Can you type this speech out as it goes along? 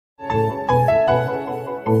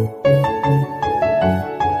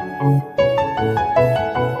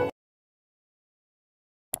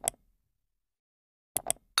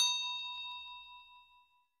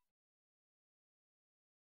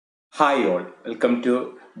Hi all, welcome to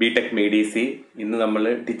BTech MEDC. ഇന്ന് നമ്മൾ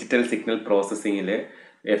digital signal പ്രോസസ്സിംഗിലെ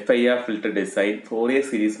FIR Filter Design Fourier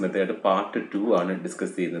Series Method Part 2 ആണ്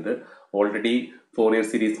discuss ചെയ്യുന്നത്. Already Fourier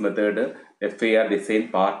Series Method FIR Design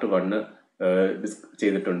Part 1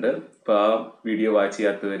 ചെയ്തിട്ടുണ്ട്. അപ്പോൾ ആ video watch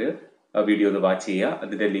ചെയ്യാത്തവർ ആ വീഡിയോ ഒന്ന് വാച്ച് ചെയ്യുക.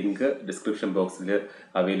 അതിൻ്റെ ലിങ്ക് ഡിസ്ക്രിപ്ഷൻ ബോക്സിൽ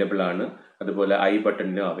അവൈലബിൾ ആണ്, അതുപോലെ ഐ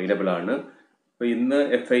ബട്ടണിലും അവൈലബിൾ ആണ്. അപ്പോൾ ഇന്ന്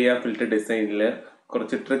FIR Filter Designൽ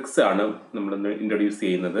കുറച്ച് ട്രിക്സ് ആണ് നമ്മളിന്ന് ഇൻട്രൊഡ്യൂസ്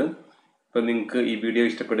ചെയ്യുന്നത്. അപ്പോൾ നിങ്ങൾക്ക് ഈ വീഡിയോ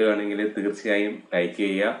ഇഷ്ടപ്പെടുകയാണെങ്കിൽ തീർച്ചയായും ലൈക്ക്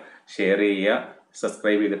ചെയ്യുക, ഷെയർ ചെയ്യുക,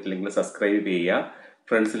 സബ്സ്ക്രൈബ് ചെയ്തിട്ടില്ലെങ്കിൽ സബ്സ്ക്രൈബ് ചെയ്യുക,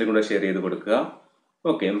 ഫ്രണ്ട്സിലും കൂടെ ഷെയർ ചെയ്ത് കൊടുക്കുക.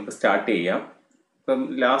 ഓക്കെ, നമുക്ക് സ്റ്റാർട്ട് ചെയ്യാം. ഇപ്പം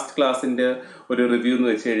ലാസ്റ്റ് ക്ലാസ്സിൻ്റെ ഒരു റിവ്യൂ എന്ന്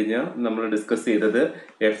വെച്ച് കഴിഞ്ഞാൽ നമ്മൾ ഡിസ്കസ് ചെയ്തത്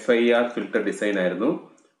FIR ഫിൽട്ടർ ഡിസൈൻ ആയിരുന്നു.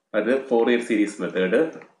 അത് ഫോറിയർ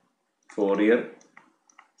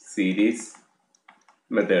സീരീസ്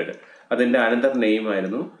മെത്തേഡ്. അതിൻ്റെ അനദർ നെയിം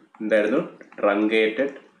ആയിരുന്നു എന്തായിരുന്നു?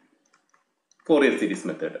 Truncated Fourier series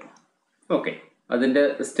method. Okay, അതിൻ്റെ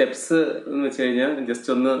സ്റ്റെപ്സ് എന്ന് വെച്ച് കഴിഞ്ഞാൽ ജസ്റ്റ്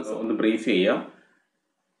ഒന്ന് ബ്രീഫ് ചെയ്യാം.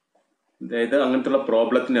 അതായത് അങ്ങനത്തുള്ള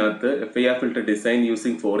പ്രോബ്ലത്തിനകത്ത് FIR filter design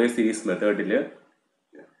using Fourier series മെത്തേഡിൽ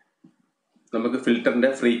നമുക്ക് ഫിൽറ്ററിൻ്റെ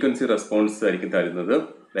ഫ്രീക്വൻസി റെസ്പോൺസ് ആയിരിക്കും തരുന്നത്.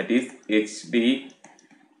 That is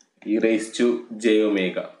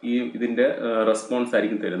HD(e⁻j⍵). ഇതിൻ്റെ റെസ്പോൺസ്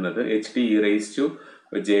ആയിരിക്കും തരുന്നത്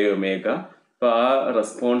HD(e⁻j⍵). അപ്പോൾ ആ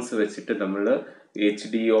റെസ്പോൺസ് വെച്ചിട്ട് നമ്മൾ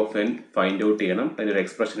HD(n) ഫൈൻഡ് ഔട്ട് ചെയ്യണം. അതിനൊരു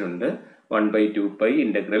എക്സ്പ്രഷൻ ഉണ്ട്, 1/2π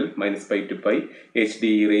integral -π to π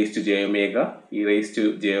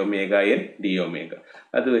HD(e⁻j⍵) dω.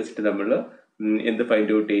 അത് വെച്ചിട്ട് നമ്മൾ എന്ത്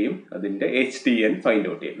ഫൈൻഡ് ഔട്ട് ചെയ്യും? അതിൻ്റെ HDN ഫൈൻഡ്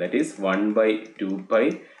ഔട്ട് ചെയ്യും. That is 1/2π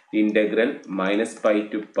integral -π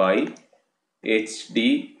to π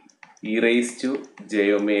HD(e⁻j⍵)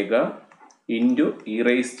 into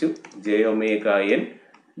e⁻j⍵n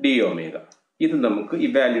dω. ഇത് നമുക്ക്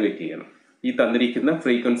ഇവാലുവേറ്റ് ചെയ്യണം. ഈ തന്നിരിക്കുന്ന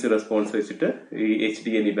ഫ്രീക്വൻസി റെസ്പോൺസ് വെച്ചിട്ട് ഈ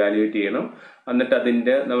HDN ഇവാലുവേറ്റ് ചെയ്യണം. എന്നിട്ട്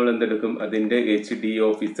അതിൻ്റെ നമ്മൾ എന്തെടുക്കും? അതിൻ്റെ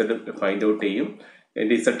HD(z) ഫൈൻഡ് ഔട്ട് ചെയ്യും.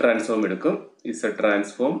 അതിൻ്റെ Z ട്രാൻസ്ഫോം എടുക്കും. Z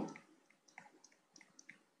transform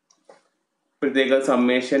ഇപ്പോഴത്തേക്ക്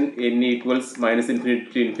summation n equals -∞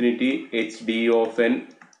 to ∞ HD(n)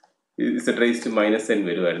 Z⁻n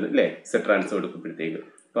വരുമായിരുന്നു അല്ലേ? Z transform എടുക്കുമ്പോഴത്തേക്ക്.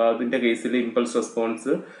 അപ്പോൾ അതിൻ്റെ കേസിൽ ഇമ്പൾസ്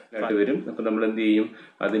റെസ്പോൺസ് ആയിട്ട് വരും. അപ്പോൾ നമ്മൾ എന്ത് ചെയ്യും?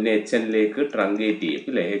 അതിനെ HN-ലേക്ക് ട്രങ്കേറ്റ് ചെയ്യും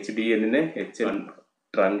അല്ലേ? HDN-നെ HN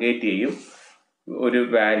ട്രങ്കേറ്റ് ചെയ്യും. ഒരു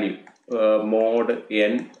value mode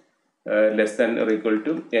n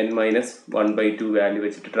 <= n-1/2 value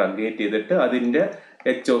വെച്ചിട്ട് ട്രങ്കേറ്റ് ചെയ്തിട്ട് അതിൻ്റെ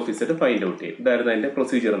H(z) ഫൈൻഡ് ഔട്ട് ചെയ്യും. ഇതായിരുന്നു അതിൻ്റെ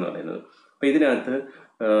പ്രൊസീജിയർ എന്ന് പറയുന്നത്. അപ്പോൾ ഇതിനകത്ത്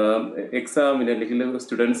എക്സാമിന് അല്ലെങ്കിൽ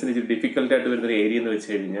സ്റ്റുഡൻസിന് ഇച്ചിരി ഡിഫിക്കൽട്ടായിട്ട് വരുന്നൊരു ഏരിയ എന്ന് വെച്ച്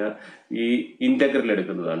കഴിഞ്ഞാൽ ഈ ഇൻ്റഗ്രൽ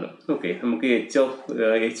എടുക്കുന്നതാണ്. ഓക്കെ, നമുക്ക്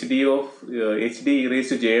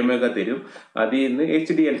HD(e⁻j⍵) തരും. അതിൽ നിന്ന്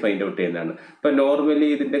HDN ഫൈൻഡ് ഔട്ട് ചെയ്യുന്നതാണ്. ഇപ്പം നോർമലി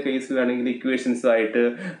ഇതിൻ്റെ കേസിലാണെങ്കിൽ ഇക്വേഷൻസ് ആയിട്ട്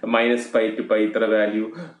 -π to π ഇത്ര വാല്യൂ,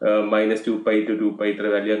 -2π to 2π ഇത്ര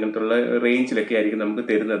വാല്യൂ, അങ്ങനത്തുള്ള റേഞ്ചിലൊക്കെ ആയിരിക്കും നമുക്ക്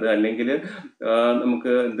തരുന്നത്. അല്ലെങ്കിൽ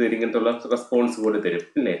നമുക്ക് ഇങ്ങനത്തുള്ള റെസ്പോൺസ് പോലെ തരും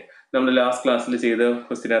അല്ലേ? നമ്മൾ ലാസ്റ്റ് ക്ലാസ്സിൽ ചെയ്ത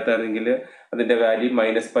ക്വസ്റ്റിനകത്താണെങ്കിൽ അതിൻ്റെ വാല്യൂ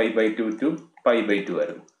 -π/2 to π/2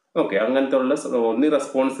 ആയിരുന്നു. ഓക്കെ, അങ്ങനത്തെ ഉള്ള ഒന്ന്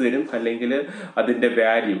റെസ്പോൺസ് തരും, അല്ലെങ്കിൽ അതിൻ്റെ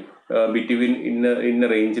വാല്യൂ ബിറ്റ്വീൻ ഇന്ന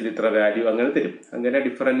റേഞ്ചിൽ ഇത്ര വാല്യൂ അങ്ങനെ തരും. അങ്ങനെ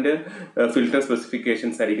ഡിഫറെൻറ്റ് ഫിൽട്ടർ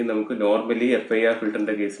സ്പെസിഫിക്കേഷൻസ് ആയിരിക്കും നമുക്ക് നോർമലി FIR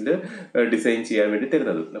ഫിൽറ്ററിൻ്റെ കേസിൽ ഡിസൈൻ ചെയ്യാൻ വേണ്ടി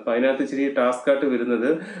തരുന്നത്. അപ്പോൾ അതിനകത്ത് ഇച്ചിരി ടാസ്ക് ആയിട്ട് വരുന്നത്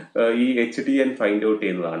ഈ HDN ഫൈൻഡ് ഔട്ട്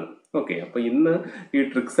ചെയ്യുന്നതാണ്. ഓക്കെ, അപ്പോൾ ഇന്ന് ഈ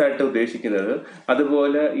ട്രിക്സ് ആയിട്ട് ഉദ്ദേശിക്കുന്നത്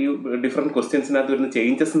അതുപോലെ ഈ ഡിഫറെൻറ്റ് ക്വസ്റ്റ്യൻസിനകത്ത് വരുന്ന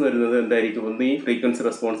ചേഞ്ചസ് എന്ന് വരുന്നത് എന്തായിരിക്കും? ഒന്ന് ഈ ഫ്രീക്വൻസി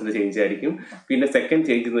റെസ്പോൺസിൻ്റെ ചേഞ്ച് ആയിരിക്കും. പിന്നെ സെക്കൻഡ്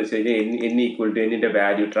ചേഞ്ച് എന്ന് വെച്ച് കഴിഞ്ഞാൽ n = n-ൻ്റെ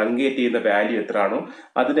വാല്യൂ, ട്രങ്കേറ്റ് ചെയ്യുന്ന വാല്യൂ എത്രയാണോ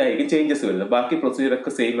അതിനായിരിക്കും ചേഞ്ചസ് വരുന്നത്. ബാക്കി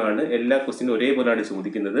പ്രൊസീജിയറൊക്കെ സെയിം ആണ്. എല്ലാ ക്വസ്റ്റ്യനും ഒരേപോലെയാണ്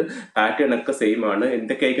ചോദിക്കുന്നത്. പാറ്റേൺ ഒക്കെ സെയിം ആണ്.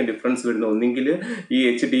 എന്തൊക്കെയായിരിക്കും ഡിഫറൻസ് വരുന്നത്? ഒന്നെങ്കിൽ ഈ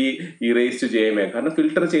HD(e⁻j⍵) കാരണം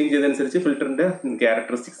ഫിൽട്ടർ ചേഞ്ച് ചെയ്തതനുസരിച്ച് ഫിൽറ്ററിൻ്റെ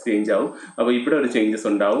ക്യാരക്ടറിസ്റ്റിക്സ് ചേഞ്ച് ആവും. അപ്പോൾ ഇവിടെ ഒരു ചേഞ്ചസ്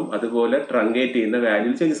ഉണ്ടാവും. അതുപോലെ ട്രങ്കേറ്റ് ചെയ്യുന്ന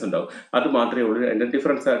വാല്യൂ ചേഞ്ചസ് ഉണ്ടാവും. അത് മാത്രമേ ഉള്ളൂ അതിൻ്റെ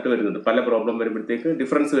ഡിഫറൻസ് ആയിട്ട് വരുന്നത്. പല പ്രോബ്ലം വരുമ്പോഴത്തേക്ക്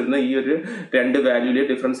ഡിഫറൻസ് വരുന്ന ഈ ഒരു രണ്ട് വാല്യൂലേ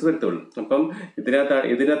ഡിഫറൻസ് വരുത്തുള്ളൂ. അപ്പം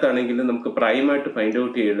ഇതിനകത്താണെങ്കിൽ നമുക്ക് പ്രൈമായിട്ട് ഫൈൻഡ്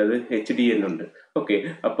ഔട്ട് ചെയ്യേണ്ടത് HDN ഉണ്ട്. ഓക്കെ,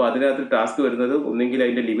 അപ്പോൾ അതിനകത്ത് ടാസ്ക് വരുന്നത് ഒന്നെങ്കിൽ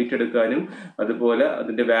അതിൻ്റെ ലിമിറ്റ് എടുക്കാനും അതുപോലെ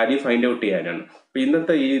അതിൻ്റെ വാല്യൂ ഫൈൻഡ് ഔട്ട് ചെയ്യാനാണ്. അപ്പോൾ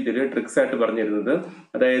ഇന്നത്തെ ഈ ഇതിൽ ട്രിക്സ് ആയിട്ട് പറഞ്ഞിരുന്നത്,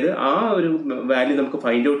 അതായത് ആ ഒരു വാല്യൂ നമുക്ക്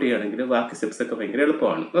ഫൈൻഡ് ഔട്ട് ചെയ്യുകയാണെങ്കിൽ ബാക്കി സ്റ്റെപ്സ് ഒക്കെ ഭയങ്കര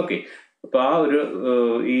എളുപ്പമാണ്. ഓക്കെ, അപ്പോൾ ആ ഒരു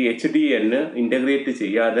ഈ HDN ഇൻ്റഗ്രേറ്റ്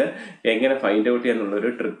ചെയ്യാതെ എങ്ങനെ ഫൈൻഡ് ഔട്ട് ചെയ്യാന്നുള്ളൊരു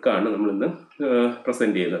ട്രിക്കാണ് നമ്മളിന്ന്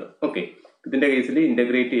പ്രസൻറ്റ് ചെയ്യുന്നത്. ഓക്കെ, ഇതിൻ്റെ കേസിൽ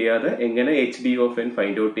ഇൻ്റഗ്രേറ്റ് ചെയ്യാതെ എങ്ങനെ HD(n)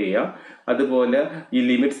 ഫൈൻഡ് ഔട്ട് ചെയ്യാം, അതുപോലെ ഈ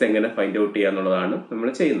ലിമിറ്റ്സ് എങ്ങനെ ഫൈൻഡ് ഔട്ട് ചെയ്യുക എന്നുള്ളതാണ് നമ്മൾ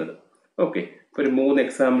ചെയ്യുന്നത്. ഓക്കെ, ഇപ്പോൾ ഒരു 3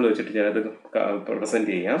 എക്സാമ്പിൾ വെച്ചിട്ട് ഞാനത്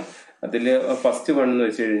പ്രസൻറ്റ് ചെയ്യാം. അതിൽ ഫസ്റ്റ് വൺ എന്ന്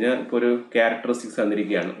വെച്ച് കഴിഞ്ഞാൽ ഇപ്പോൾ ഒരു ക്യാരക്ടറിസ്റ്റിക്സ്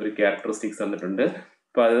തന്നിരിക്കുകയാണ്. ഒരു ക്യാരക്ടറിസ്റ്റിക്സ് തന്നിട്ടുണ്ട്.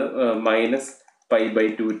 അപ്പോൾ അത്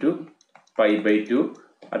 -π/2 to π/2,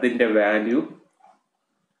 അതിൻ്റെ വാല്യൂ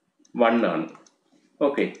 1 ആണ്.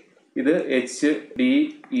 ഓക്കെ, ഇത് H D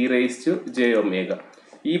E raise to J omega.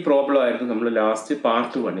 ഈ പ്രോബ്ലം ആയിരുന്നു നമ്മൾ ലാസ്റ്റ്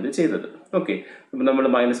പാർട്ട് 1 ചെയ്തത്. ഓക്കെ, അപ്പം നമ്മൾ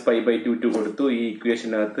 -π/2 കൊടുത്തു. ഈ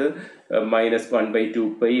ഇക്വേഷനകത്ത്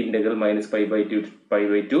 -1/2π integral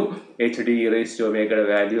 -π/2 H D E raise to ഒമേഗയുടെ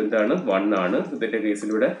value എന്താണ്? 1 ആണ്. ഇതിന്റെ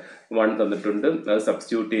കേസിലൂടെ 1 തന്നിട്ടുണ്ട്. അത്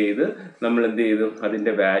സബ്സ്റ്റിറ്റ്യൂട്ട് ചെയ്ത് നമ്മൾ എന്ത് ചെയ്തു?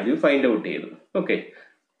 അതിന്റെ വാല്യൂ ഫൈൻഡ് ഔട്ട് ചെയ്തു. ഓക്കെ,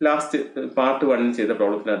 ലാസ്റ്റ് പാർട്ട് 1 ചെയ്ത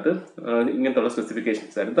പ്രോബ്ലത്തിനകത്ത് ഇങ്ങനത്തുള്ള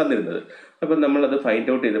സ്പെസിഫിക്കേഷൻസ് ആയിരുന്നു തന്നിരുന്നത്. അപ്പം നമ്മളത്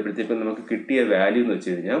ഫൈൻഡ് ഔട്ട് ചെയ്തപ്പോഴത്തേക്കും നമുക്ക് കിട്ടിയ വാല്യൂ എന്ന്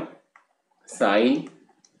വെച്ച് കഴിഞ്ഞാൽ sin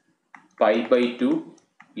π/2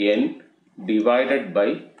 n divided by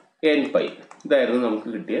nπ. ഇതായിരുന്നു നമുക്ക്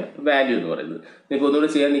കിട്ടിയ വാല്യൂ എന്ന് പറയുന്നത്. നിങ്ങൾക്ക് ഒന്നുകൂടെ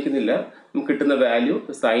ചെയ്യാൻ നിൽക്കുന്നില്ല. നമുക്ക് കിട്ടുന്ന value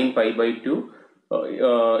sin π/2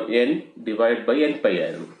 n divide by nπ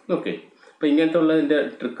ആയിരുന്നു. ഓക്കെ, അപ്പം ഇങ്ങനത്തെ ഉള്ളതിൻ്റെ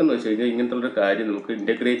ട്രിക്ക് എന്ന് വെച്ച് കഴിഞ്ഞാൽ ഇങ്ങനത്തെ ഉള്ളൊരു കാര്യം നമുക്ക്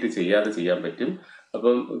ഇൻ്റഗ്രേറ്റ് ചെയ്യാതെ ചെയ്യാൻ പറ്റും.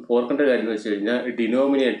 അപ്പം ഓർക്കേണ്ട കാര്യം എന്ന് വെച്ച് കഴിഞ്ഞാൽ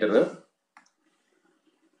ഡിനോമിനേറ്റർ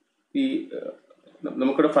ഈ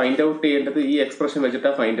നമുക്കിവിടെ ഫൈൻഡ് ഔട്ട് ചെയ്യേണ്ടത് ഈ എക്സ്പ്രഷൻ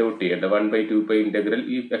വെച്ചിട്ടാണ് ഫൈൻഡ് ഔട്ട് ചെയ്യേണ്ടത്. 1/2π ഇന്റഗ്രൽ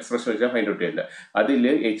ഈ എക്സ്പ്രഷൻ വെച്ചാൽ ഫൈൻഡ് ഔട്ട് ചെയ്യേണ്ടത്. അതിൽ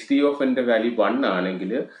എച്ച് ഡി ഓഫ് എൻ്റെ വാല്യൂ 1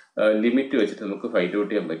 ആണെങ്കിൽ ലിമിറ്റ് വെച്ചിട്ട് നമുക്ക് ഫൈൻഡ്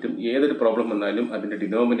ഔട്ട് ചെയ്യാൻ പറ്റും. ഏതൊരു പ്രോബ്ലം വന്നാലും അതിൻ്റെ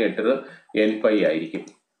ഡിനോമിനേറ്റർ nπ ആയിരിക്കും.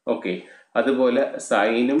 ഓക്കെ, അതുപോലെ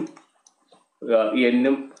സൈനും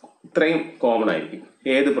എന്നും ഇത്രയും കോമൺ ആയിരിക്കും.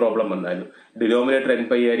 ഏത് പ്രോബ്ലം വന്നാലും ഡിനോമിനേറ്റർ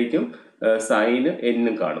nπ ആയിരിക്കും, സൈന്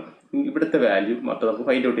എന്നും കാണും. ഇവിടുത്തെ വാല്യൂ മാത്രം നമുക്ക്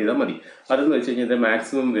ഫൈൻഡ് ഔട്ട് ചെയ്താൽ മതി. അതെന്ന് വെച്ച് കഴിഞ്ഞാൽ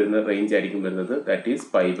മാക്സിമം വരുന്ന റേഞ്ച് ആയിരിക്കും വരുന്നത്, ദാറ്റ് ഈസ്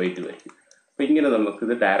π/2 ആയിരിക്കും. അപ്പം ഇങ്ങനെ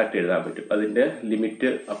നമുക്കിത് ഡയറക്റ്റ് എഴുതാൻ പറ്റും. അതിൻ്റെ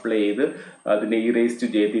ലിമിറ്റ് അപ്ലൈ ചെയ്ത് അതിനെ E raise to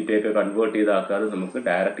J തീറ്റയൊക്കെ convert ചെയ്താക്കാതെ നമുക്ക്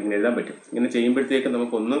ഡയറക്റ്റ് ഇങ്ങനെ എഴുതാൻ പറ്റും. ഇങ്ങനെ ചെയ്യുമ്പോഴത്തേക്ക്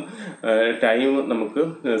നമുക്കൊന്ന് ടൈം നമുക്ക്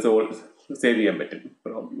സേവ് ചെയ്യാൻ പറ്റും.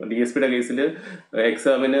 DSPയുടെ കേസിൽ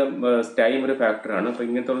എക്സാമിന് ടൈം ഒരു ഫാക്ടറാണ്. അപ്പോൾ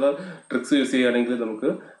ഇങ്ങനത്തെ ഉള്ള ട്രിക്സ് യൂസ് ചെയ്യുകയാണെങ്കിൽ നമുക്ക്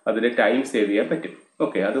അതിൻ്റെ ടൈം സേവ് ചെയ്യാൻ പറ്റും.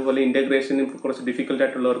 ഓക്കെ, അതുപോലെ ഇൻ്റഗ്രേഷൻ കുറച്ച് ഡിഫിക്കൽട്ട്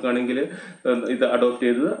ആയിട്ടുള്ളവർക്കാണെങ്കിൽ ഇത് അഡോപ്റ്റ്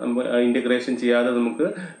ചെയ്ത് ഇൻ്റഗ്രേഷൻ ചെയ്യാതെ നമുക്ക്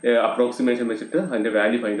അപ്രോക്സിമേഷൻ വെച്ചിട്ട് അതിൻ്റെ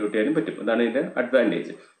വാല്യൂ ഫൈൻഡ് ഔട്ട് ചെയ്യാനും പറ്റും. അതാണ് ഇതിൻ്റെ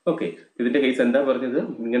അഡ്വാൻറ്റേജ്. ഓക്കെ, ഇതിൻ്റെ കേസ് എന്താ പറഞ്ഞത്?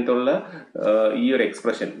 ഇങ്ങനത്തെ ഉള്ള ഈ ഒരു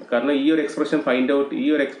എക്സ്പ്രഷൻ, കാരണം ഈ ഒരു എക്സ്പ്രഷൻ ഫൈൻഡ്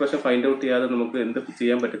ഔട്ട് ചെയ്യാതെ നമുക്ക് എന്ത്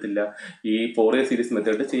ചെയ്യാൻ പറ്റത്തില്ല? ഈ ഫോറിയർ സീരീസ്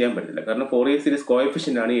മെത്തേഡ് ചെയ്യാൻ പറ്റില്ല. കാരണം ഫോറിയർ സീരീസ്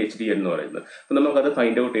കോഎഫിഷ്യൻ്റ് ആണ് എച്ച് ഡി എന്ന് പറയുന്നത്. അപ്പം നമുക്കത്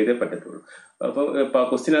ഫൈൻഡ് ഔട്ട് ചെയ്തേ പറ്റത്തുള്ളൂ. അപ്പോൾ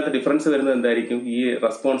ക്വസ്റ്റിനകത്ത് ഡിഫറൻസ് വരുന്നത് എന്തായിരിക്കും? ഈ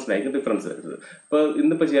റെസ്പോൺസിനായിരിക്കും ഡിഫറൻസ് വരുന്നത്. അപ്പോൾ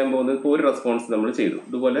ഇന്നിപ്പോൾ ചെയ്യാൻ പോകുന്നത് ഇപ്പോൾ ഒരു റെസ്പോൺസ് നമ്മൾ ചെയ്തു,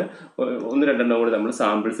 ഇതുപോലെ 1-2 കൂടി നമ്മൾ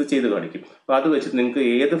സാമ്പിൾസ് ചെയ്ത് കാണിക്കും. അപ്പോൾ അത് വെച്ചിട്ട് നിങ്ങൾക്ക്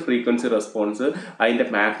ഏത് ഫ്രീക്വൻസി റെസ്പോൺസ് അതിൻ്റെ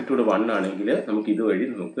മാഗ്നിറ്റ്യൂഡ് 1 ആണെങ്കിൽ നമുക്ക് ഇതുവഴി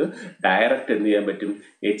നമുക്ക് ഡയറക്റ്റ് എന്ത് ചെയ്യാൻ പറ്റും?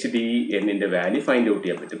 എച്ച് ഡി എന്നിൻ്റെ വാല്യൂ ഫൈൻഡ് ഔട്ട്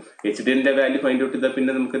ചെയ്യാൻ പറ്റും. എച്ച് ഡി എൻ്റെ വാല്യൂ ഫൈൻഡ് ഔട്ട് ചെയ്താൽ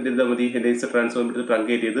പിന്നെ നമുക്ക് എന്ത് ചെയ്താൽ മതി? ലേസർ ട്രാൻസ്ഫോം എടുത്ത്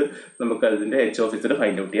ട്രങ്കേറ്റ് ചെയ്ത് നമുക്ക് അതിൻ്റെ H of Z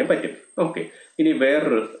find out ചെയ്യാൻ പറ്റും. ഓക്കെ, ഇനി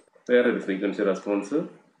വേറൊരു ഫ്രീക്വൻസി റെസ്പോൺസ്.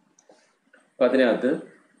 അപ്പം അതിനകത്ത്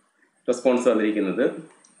റെസ്പോൺസ് തന്നിരിക്കുന്നത്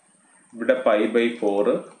ഇവിടെ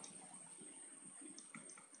π/4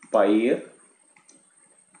 π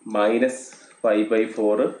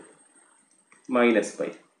 -π/4 -π.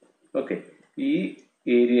 ഓക്കെ, ഈ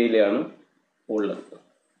ഏരിയയിലാണ് ഉള്ളത്.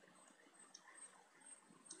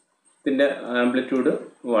 ഇതിൻ്റെ ആംപ്ലിറ്റ്യൂഡ്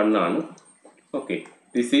 1 ആണ്. Okay,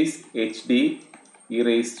 this is H D E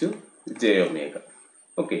raise to J omega.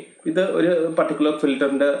 Okay, ഇത് ഒരു പർട്ടിക്കുലർ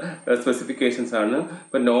ഫിൽറ്ററിൻ്റെ സ്പെസിഫിക്കേഷൻസ് ആണ്.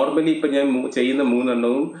 ഇപ്പം നോർമലി ഇപ്പം ഞാൻ ചെയ്യുന്ന 3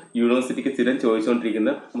 എണ്ണവും യൂണിവേഴ്സിറ്റിക്ക് സ്ഥിരം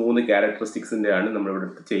ചോദിച്ചുകൊണ്ടിരിക്കുന്ന 3 ക്യാരക്ടറിസ്റ്റിക്സിൻ്റെ ആണ് നമ്മളിവിടെ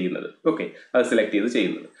ചെയ്യുന്നത്. ഓക്കെ, അത് സെലക്ട് ചെയ്ത്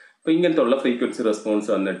ചെയ്യുന്നത്. അപ്പോൾ ഇങ്ങനത്തെ ഉള്ള ഫ്രീക്വൻസി റെസ്പോൺസ്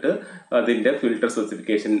വന്നിട്ട് അതിൻ്റെ ഫിൽറ്റർ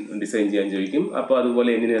സ്പെസിഫിക്കേഷൻ ഡിസൈൻ ചെയ്യാൻ ചോദിക്കും. അപ്പോൾ അതുപോലെ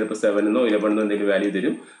എന്നിന് ചിലപ്പോൾ 7-നോ 11-നോ എന്തെങ്കിലും വാല്യൂ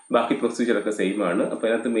തരും. ബാക്കി പ്രൊസീജിയറൊക്കെ സെയിം ആണ്. അപ്പോൾ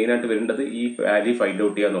അതിനകത്ത് മെയിനായിട്ട് വരേണ്ടത് ഈ വാല്യൂ ഫൈൻഡ്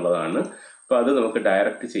ഔട്ട് ചെയ്യുക എന്നുള്ളതാണ്. അപ്പോൾ അത് നമുക്ക്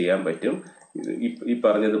ഡയറക്റ്റ് ചെയ്യാൻ പറ്റും. ഈ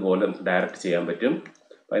പറഞ്ഞതുപോലെ നമുക്ക് ഡയറക്റ്റ് ചെയ്യാൻ പറ്റും.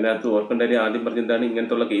 അതിനകത്ത് ഓർക്കേണ്ട കാര്യം ആദ്യം പറഞ്ഞെന്താണ്?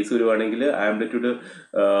 ഇങ്ങനത്തെ ഉള്ള കേസ് വരുവാണെങ്കിൽ ആംപ്ലിറ്റ്യൂഡ്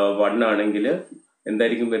 1 ആണെങ്കിൽ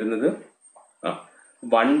എന്തായിരിക്കും വരുന്നത്?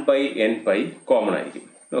 1/nπ കോമൺ ആയിരിക്കും.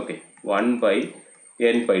 Okay,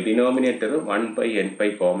 1/nπ denominator 1/nπ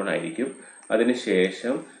common ആയിരിക്കും.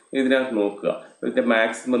 അതിനുശേഷം ഇതിനകത്ത് നോക്കുക, ഇതിൻ്റെ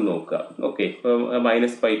മാക്സിമം നോക്കുക. Okay,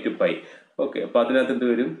 -π to π. ഓക്കെ, അപ്പോൾ അതിനകത്ത് എന്ത്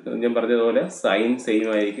വരും? ഞാൻ പറഞ്ഞതുപോലെ സൈൻ സെയിം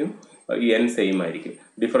ആയിരിക്കും, എൻ സെയിം ആയിരിക്കും.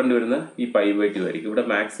 ഡിഫറൻറ്റ് വരുന്ന ഈ π/2 ആയിരിക്കും. ഇവിടെ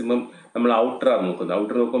മാക്സിമം നമ്മൾ ഔട്ടറാണ് നോക്കുന്നത്.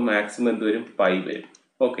 ഔട്ടർ നോക്കുമ്പോൾ മാക്സിമം എന്ത് വരും? π വരും.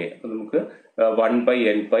 ഓക്കെ, അപ്പോൾ നമുക്ക്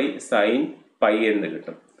 1/nπ സൈൻ π എന്ന്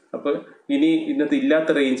കിട്ടും. അപ്പോൾ ഇനി ഇന്നത്തെ ഇല്ലാത്ത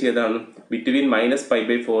റേഞ്ച് ഏതാണ്? ബിറ്റ്വീൻ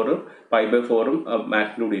 -π/4 π/4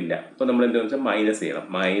 മാഗ്നിറ്റ്യൂഡ് ഇല്ല. അപ്പോൾ നമ്മൾ എന്താണെന്ന് വെച്ചാൽ മൈനസ് ചെയ്യണം.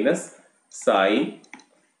 മൈനസ് സൈൻ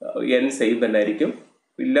എൻ സെയിം തന്നെ ആയിരിക്കും.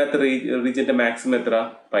 ഇല്ലാത്ത റീജിയൻ്റെ മാക്സിമം എത്ര?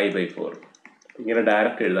 π/4. ഇങ്ങനെ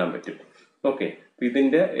ഡയറക്റ്റ് എഴുതാൻ പറ്റും. ഓക്കെ,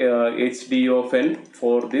 ഇതിൻ്റെ H D of N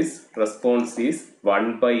for this response is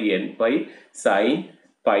 1/nπ sign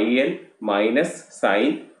πn minus sign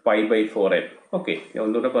π/4n. Okay, ഞാൻ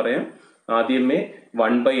ഒന്നുകൂടെ പറയാം. ആദ്യമേ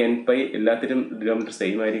 1/n പൈ എല്ലാത്തിനും ഡിനോമിനേറ്റർ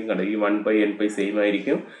സെയിം ആയിരിക്കും. കണ്ടോ, ഈ 1/n പൈ സെയിം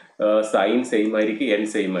ആയിരിക്കും, സൈൻ സെയിം ആയിരിക്കും, n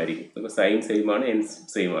സെയിം ആയിരിക്കും. അപ്പോൾ സൈൻ സെയിം ആണ്, n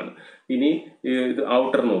സെയിം ആണ്. ഇനി ഇത്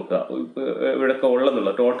ഔട്ടർ നോക്കുക, ഇവിടെയൊക്കെ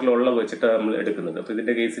ഉള്ളതെന്നുള്ള ടോട്ടൽ ഉള്ളത് വെച്ചിട്ടാണ് നമ്മൾ എടുക്കുന്നത്. അപ്പോൾ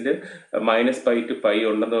ഇതിൻ്റെ കേസിൽ -π to π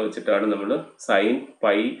ഉണ്ടെന്ന് വെച്ചിട്ടാണ് നമ്മൾ സൈൻ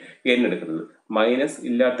പൈ n എടുക്കുന്നത്. മൈനസ്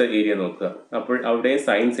ഇല്ലാത്ത ഏരിയ നോക്കുക, അപ്പോൾ അവിടെ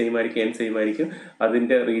സൈൻ സെയിം ആയിരിക്കും, n സെയിം ആയിരിക്കും.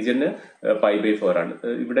 അതിൻ്റെ റീജിയന് π/4 ആണ്.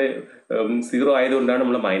 ഇവിടെ 0 ആയതുകൊണ്ടാണ്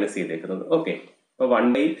നമ്മൾ മൈനസ് ചെയ്തേക്കുന്നത്. ഓക്കെ, അപ്പോൾ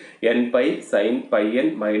 1/n pi sine πn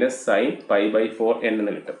minus sign π/4 n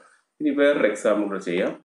എന്ന് കിട്ടും. ഇനി വേറൊരു എക്സാമ്പിൾ കൂടെ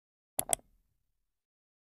ചെയ്യാം.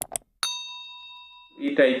 ഈ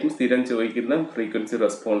ടൈപ്പും സ്ഥിരം ചോദിക്കുന്ന ഫ്രീക്വൻസി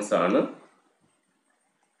റെസ്പോൺസ് ആണ്.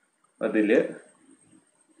 അതിൽ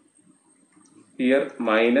ഹിയർ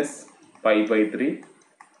 -π/3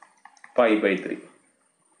 π/3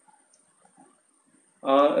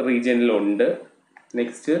 ആ റീജിയനിലുണ്ട്.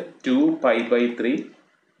 നെക്സ്റ്റ് 2π/3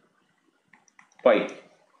 π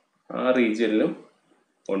ആ റീജിയനിലും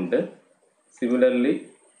ഉണ്ട്. സിമിലർലി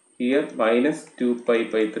ഹിയർ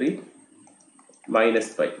 -2π/3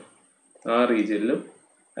 -π ആ റീജിയനിലും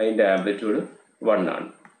അതിൻ്റെ ആംപ്ലിറ്റ്യൂഡ് 1 ആണ്.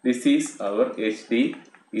 This is our HD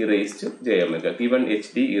e⁻j⍵, given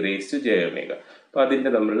HD e⁻j⍵. അപ്പോൾ അതിൻ്റെ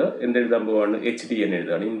നമ്മൾ എന്തെഴുതാൻ പോവാണ്? HDN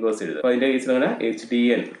എഴുതാണ്, ഇൻവേഴ്സ് എഴുതുക. അപ്പോൾ അതിൻ്റെ കേസിൽ അങ്ങനെ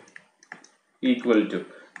HDN equal to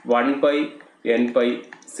 1/n pi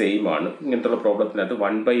same ആണ്. ഇങ്ങനത്തുള്ള പ്രോബ്ലത്തിനകത്ത്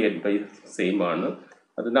 1/n പൈ സെയിം ആണ്.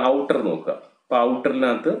 അതിന് ഔട്ടർ നോക്കുക. അപ്പോൾ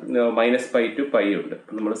ഔട്ടറിനകത്ത് -π to π ഉണ്ട്.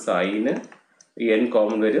 അപ്പോൾ നമ്മൾ സൈന് n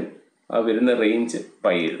കോമൺ വരും, ആ വരുന്ന റേഞ്ച് π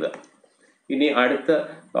എഴുതുക. ഇനി അടുത്ത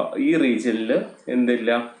ഈ റീജിയനിൽ എന്തില്ല,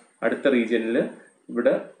 അടുത്ത റീജിയനിൽ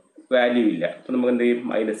ഇവിടെ വാല്യൂ ഇല്ല. അപ്പോൾ നമുക്ക് എന്ത് ചെയ്യും?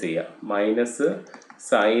 മൈനസ് ചെയ്യാം. മൈനസ്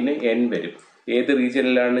സൈന് n വരും. ഏത്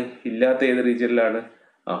റീജിയനിലാണ് ഇല്ലാത്ത? ഏത് റീജിയനിലാണ്?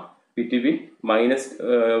 Between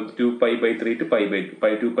 -2π/3 to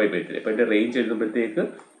π/2π/3. അപ്പോൾ എൻ്റെ റേഞ്ച് എഴുതുമ്പോഴത്തേക്ക്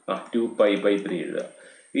 2π/3 എഴുതുക.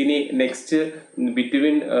 ഇനി നെക്സ്റ്റ്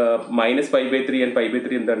ബിറ്റ്വീൻ -π/3 and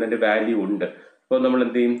π/3 എന്താണ്? എൻ്റെ വാല്യൂ ഉണ്ട്. അപ്പോൾ നമ്മൾ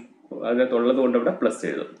എന്ത് ചെയ്യും? അതിനകത്തുള്ളത് കൊണ്ട് അവിടെ പ്ലസ്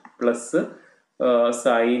എഴുതും. പ്ലസ്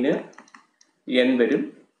സൈന് n വരും.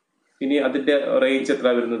 ഇനി അതിൻ്റെ റേഞ്ച് എത്ര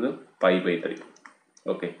വരുന്നത്? π/3.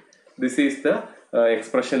 Okay, this is the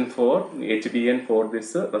expression for HDN for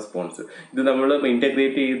this response. ഇത് നമ്മൾ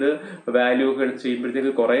ഇൻ്റഗ്രേറ്റ് ചെയ്ത് വാല്യൂ ഒക്കെ എടുത്ത്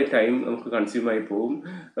ചെയ്യുമ്പോഴത്തേക്ക് കുറേ ടൈം നമുക്ക് കൺസ്യൂം ആയി പോകും,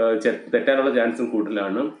 തെറ്റാനുള്ള ചാൻസും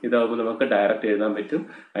കൂടുതലാണ്. ഇതാകുമ്പോൾ നമുക്ക് ഡയറക്റ്റ് എഴുതാൻ പറ്റും.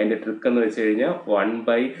 അതിൻ്റെ ട്രിക്ക് എന്ന് വെച്ച് കഴിഞ്ഞാൽ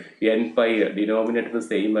 1/n പൈ ഡിനോമിനേറ്റർ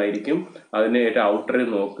സെയിം ആയിരിക്കും. അതിന് ഏറ്റവും ഔട്ടറിൽ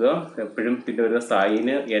നോക്കുക എപ്പോഴും. പിന്നെ വരുന്ന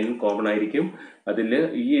സൈന് n കോമൺ ആയിരിക്കും. അതിൽ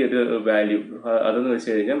ഈ ഒരു വാല്യൂ അതെന്ന് വെച്ച്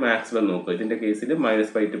കഴിഞ്ഞാൽ മാക്സിമം നോക്കുക. ഇതിൻ്റെ കേസിൽ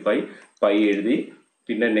 -π to π എഴുതി.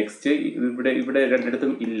 പിന്നെ നെക്സ്റ്റ് ഇവിടെ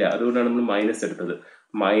രണ്ടിടത്തും ഇല്ല, അതുകൊണ്ടാണ് നമ്മൾ മൈനസ് എടുത്തത്.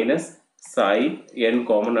 മൈനസ് സൈൻ n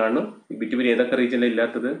കോമൺ ആണ്. ബിറ്റ്വീൻ ഏതൊക്കെ റീജിയനിൽ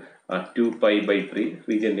ഇല്ലാത്തത്? 2π/3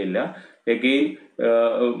 റീജിയനിലില്ല. എഗെയിൻ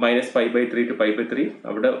 -π/3 to π/3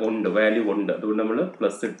 അവിടെ ഉണ്ട്, വാല്യൂ ഉണ്ട്. അതുകൊണ്ട് നമ്മൾ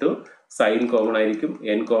പ്ലസ് ഇട്ടു. സൈൻ കോമൺ ആയിരിക്കും,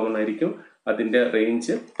 n കോമൺ ആയിരിക്കും. അതിൻ്റെ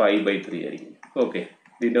റേഞ്ച് π/3 ആയിരിക്കും. ഓക്കെ,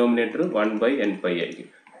 ഡിനോമിനേറ്റർ 1/n പൈ ആയിരിക്കും.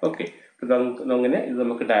 ഓക്കെ, അങ്ങനെ ഇത്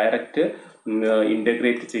നമുക്ക് ഡയറക്റ്റ്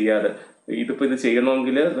ഇൻ്റഗ്രേറ്റ് ചെയ്യാതെ ഇതിപ്പോൾ ഇത്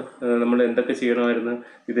ചെയ്യണമെങ്കിൽ നമ്മൾ എന്തൊക്കെ ചെയ്യണമായിരുന്നു?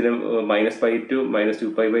 ഇതിന് -π to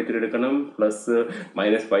 -2π/3 എടുക്കണം, പ്ലസ്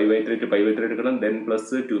 -π/3 to π/3 എടുക്കണം, ദെൻ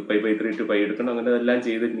പ്ലസ് 2π/3 to π എടുക്കണം. അങ്ങനെ എല്ലാം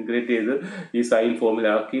ചെയ്ത് ഇൻറ്റഗ്രേറ്റ് ചെയ്ത് ഈ സൈൻ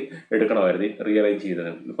ഫോമിലാക്കി എടുക്കണമായിരുന്നു റീഅറേഞ്ച്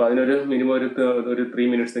ചെയ്തത്. അപ്പോൾ അതിനൊരു മിനിമം ഒരു 3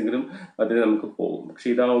 minutes എങ്കിലും അതിന് നമുക്ക് പോകും. പക്ഷെ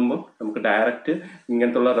ഇതാവുമ്പോൾ നമുക്ക് ഡയറക്റ്റ്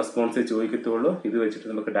ഇങ്ങനത്തുള്ള റെസ്പോൺസേ ചോദിക്കത്തുള്ളൂ. ഇത് വെച്ചിട്ട്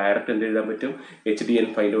നമുക്ക് ഡയറക്റ്റ് എന്ത് എഴുതാൻ പറ്റും? HDN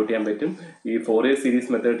ഫൈൻഡ് ഔട്ട് ചെയ്യാൻ പറ്റും. ഈ ഫോറിയർ സീരീസ്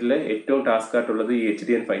മെത്തേഡിൽ ഏറ്റവും ടാസ്ക് ആയിട്ടുള്ളത് ഈ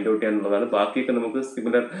HDN ഫൈൻഡ് ഔട്ട് ചെയ്യാനുള്ളതാണ്. ബാക്കിയൊക്കെ നമുക്ക്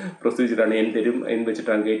സിമിലർ പ്രൊസീജിയറാണ്. n തരും, n വെച്ച്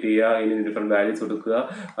ട്രാൻസ്ലേറ്റ് ചെയ്യുക, അതിന് ഡിഫറെൻറ്റ് വാല്യൂസ് കൊടുക്കുക,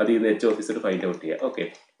 അതിൽ നിന്ന് HOFF ഫൈൻഡ് ഔട്ട് ചെയ്യുക. ഓക്കെ,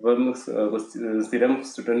 അപ്പം സ്ഥിരം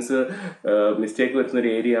സ്റ്റുഡൻസ് മിസ്റ്റേക്ക് വരുന്നൊരു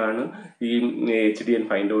ഏരിയ ആണ് ഈ HDN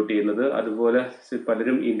ഫൈൻഡ് ഔട്ട് ചെയ്യുന്നത്. അതുപോലെ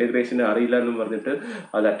പലരും ഇൻ്റഗ്രേഷൻ അറിയില്ല എന്നും പറഞ്ഞിട്ട്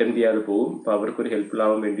അത് അറ്റൻഡ് ചെയ്യാതെ പോകും. അപ്പോൾ അവർക്കൊരു ഹെൽപ്ഫുൾ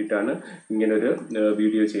ആവാൻ വേണ്ടിയിട്ടാണ് ഇങ്ങനൊരു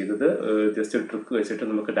വീഡിയോ ചെയ്തത്. ജസ്റ്റ് ഒരു ട്രിക്ക് വെച്ചിട്ട്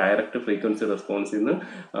നമുക്ക് ഡയറക്റ്റ് ഫ്രീക്വൻസി റെസ്പോൺസിൽ നിന്ന്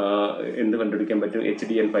എന്ത് കണ്ടുപിടിക്കാൻ പറ്റും?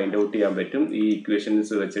 HDN ഫൈൻഡ് ഔട്ട് ചെയ്യാൻ പറ്റും ഈ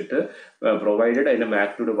ഇക്വേഷൻസ് വെച്ചിട്ട്. പ്രൊവൈഡഡ് അതിൻ്റെ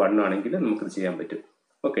മാഗ്നിറ്റ്യൂഡ് 1 ആണെങ്കിൽ നമുക്കത് ചെയ്യാൻ പറ്റും.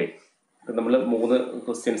 ഓക്കെ, നമ്മൾ 3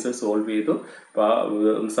 ക്വസ്റ്റ്യൻസ് സോൾവ് ചെയ്തു. അപ്പോൾ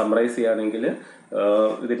സമ്മറൈസ് ചെയ്യുകയാണെങ്കിൽ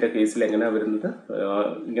ഇതിൻ്റെ കേസിൽ എങ്ങനെയാണ് വരുന്നത്?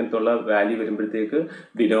 ഇങ്ങനത്തുള്ള വാല്യൂ വരുമ്പോഴത്തേക്ക്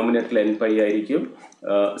ഡിനോമിനേറ്ററിൽ n പൈ ആയിരിക്കും,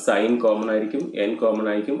 സൈൻ കോമൺ ആയിരിക്കും, n കോമൺ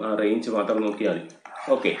ആയിരിക്കും. ആ റേഞ്ച് മാത്രം നോക്കിയാൽ മതി.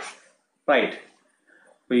 Okay, right.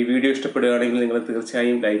 അപ്പോൾ ഈ വീഡിയോ ഇഷ്ടപ്പെടുകയാണെങ്കിൽ നിങ്ങൾ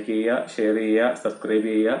തീർച്ചയായും ലൈക്ക് ചെയ്യുക, ഷെയർ ചെയ്യുക, സബ്സ്ക്രൈബ്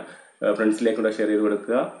ചെയ്യുക, ഫ്രണ്ട്സിലേക്കൂടെ ഷെയർ ചെയ്ത്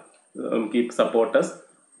കൊടുക്കുക. Keep സപ്പോർട്ടസ്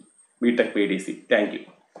BTech PDC. Thank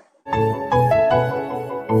you.